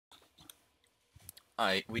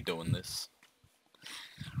We doing this.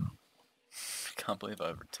 Can't believe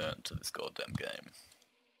I've returned to this goddamn game.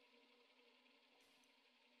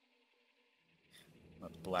 A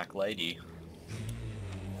black lady.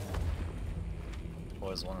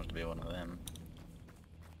 Always wanted to be one of them.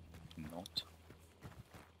 Not.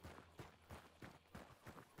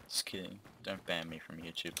 Just kidding. Don't ban me from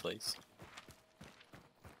YouTube, please.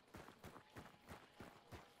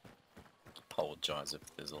 Apologise if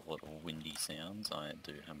there's a lot of windy sounds. I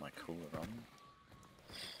do have my cooler on.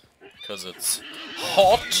 Because it's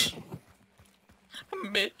hot!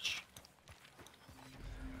 Mitch!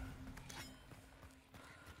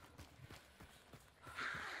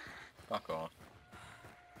 Fuck off.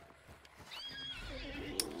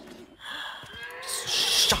 Just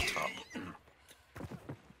shut up!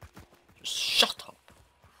 Just shut up!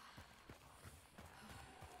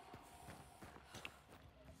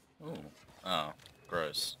 Ooh. Oh,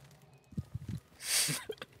 gross.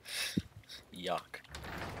 Yuck.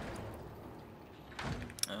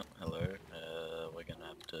 Oh, hello. We're gonna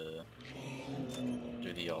have to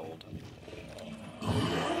do the old. Come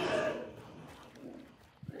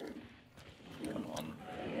on.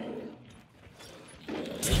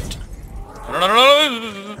 Yeet. No, no,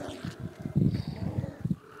 no, no!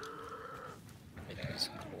 It is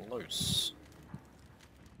close.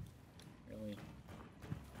 Really?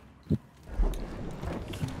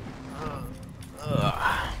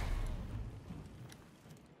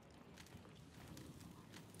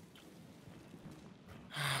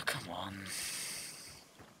 Come on.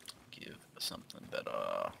 Give something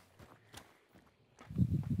better.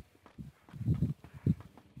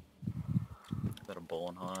 Is that a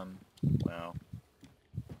Bornheim? Wow.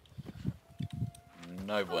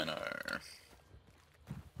 No bueno.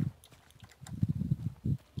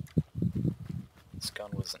 This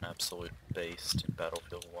gun was an absolute beast in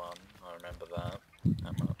Battlefield 1. I remember that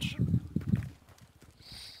much.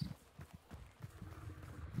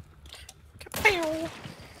 Kapow!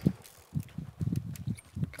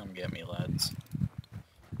 Come get me, lads.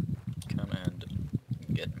 Come and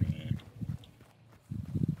get me.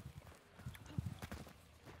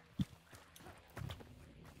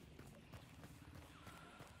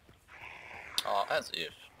 Oh, as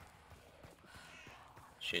if.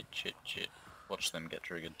 Shit, shit, shit. Watch them get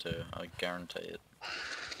triggered too, I guarantee it.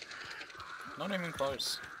 Not even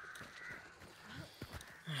close.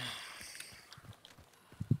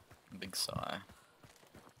 Big sigh.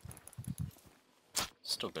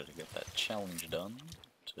 Still gotta get that challenge done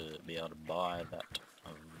to be able to buy that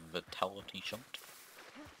vitality shot.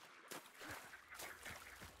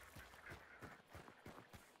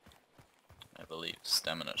 I believe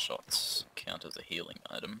stamina shots count as a healing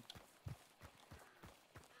item.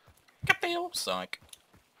 Kapeel! Psych.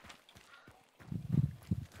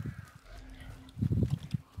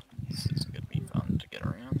 This is gonna be fun to get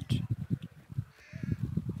around.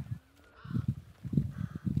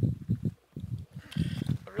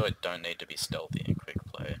 I really don't need to be stealthy in quick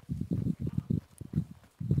play.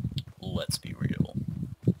 Let's be real.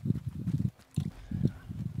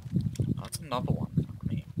 Oh, it's another one. Fuck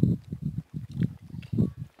me.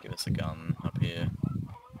 Give us a gun up here.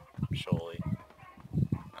 Surely.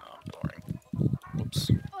 Oh, boring. Whoops.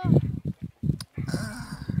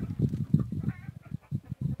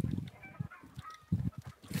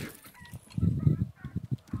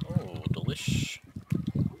 Oh, delish.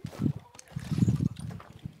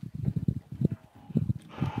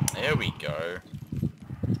 There we go.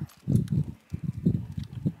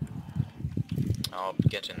 I'll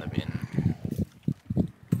get in the bin.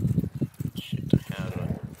 Shit, how do I...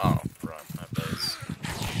 Oh, right, I have those.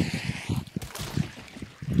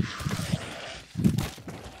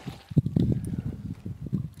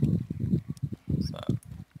 What's that?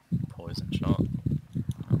 Poison shot?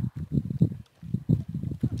 Oh.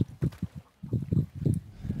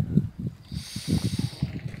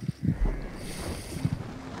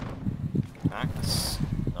 Axe,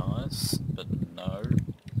 nice, but no.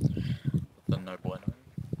 The no bueno.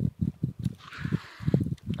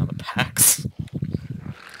 Another packs.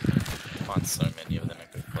 Find so many of them in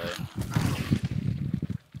quick play.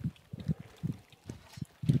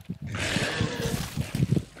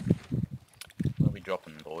 What are we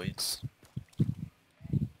dropping, boys?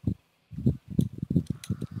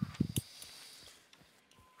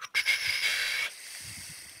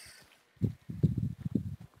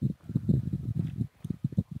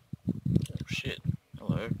 Oh shit,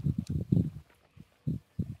 hello.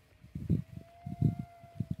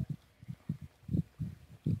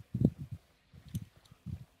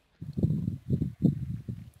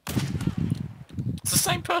 It's the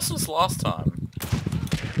same person as last time.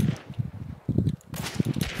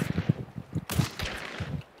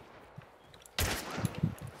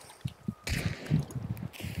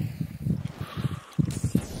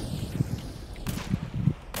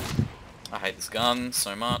 gun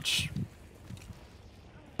so much.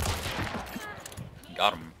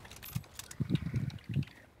 Got him.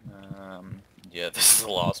 Yeah, this is the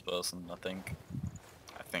last person, I think.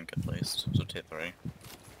 I think at least. So tier 3.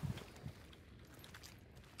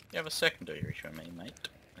 You have a secondary for me, mate.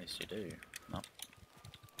 At least you do. No.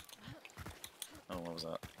 Oh, what was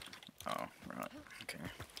that? Oh, right. Okay.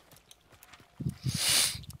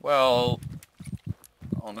 Well,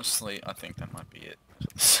 honestly, I think that might be it for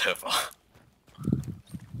the server.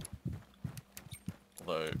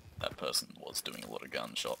 Although, that person was doing a lot of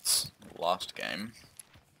gunshots last game.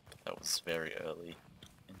 That was very early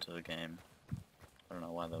into the game. I don't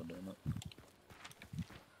know why they were doing it.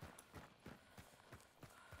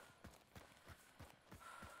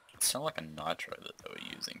 It sounded like a nitro that they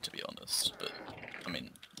were using, to be honest, but, I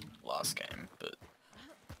mean, last game, but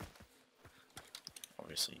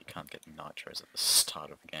obviously you can't get nitros at the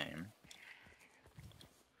start of the game.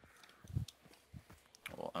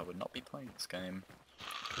 Well, I would not be playing this game.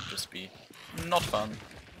 It would just be not fun.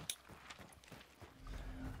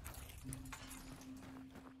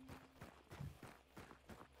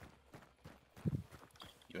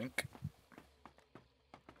 Yoink.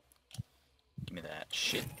 Give me that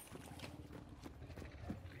shit.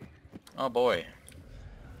 Oh boy.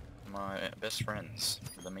 My best friends,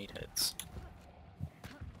 the meatheads.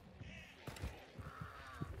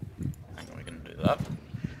 Hang on, we're gonna do that.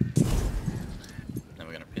 Then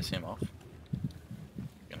we're gonna piss him off.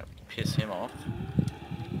 We're gonna piss him off.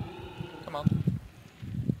 Come on.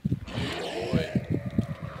 Oh boy.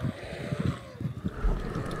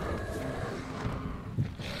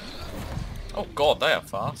 Oh god, they are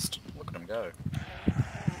fast. Look at them go.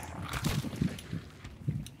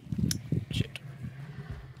 Shit.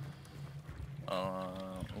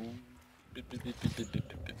 Ooh. Yeet.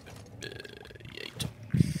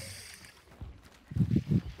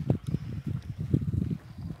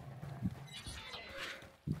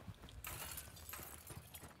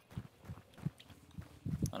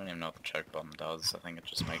 I don't even know what the choke bomb does. I think it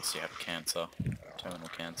just makes you have cancer. Terminal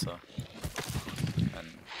cancer. And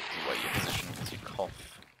the way you position as you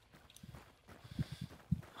cough.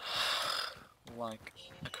 Like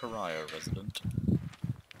a cryo resident.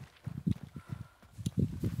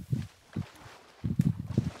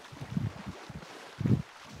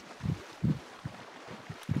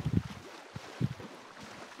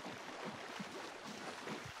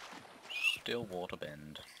 Still water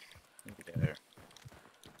bend. Here we go.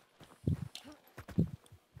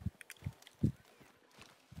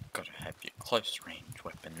 Gotta have your close range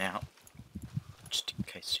weapon out, just in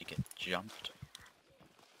case you get jumped.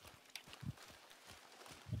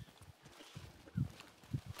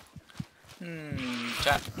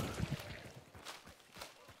 Chat.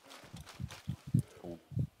 Ooh.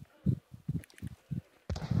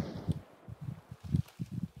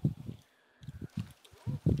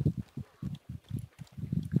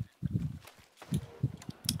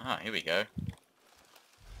 Ah, here we go.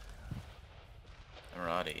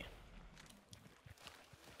 Alrighty.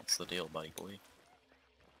 What's the deal, buddy boy?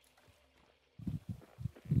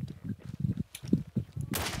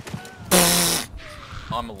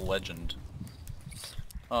 I'm a legend.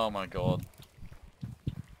 Oh my god.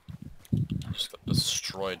 I just got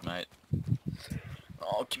destroyed, mate.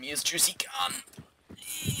 Oh, give me his juicy gun!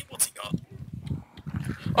 What's he got?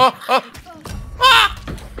 Oh! Oh!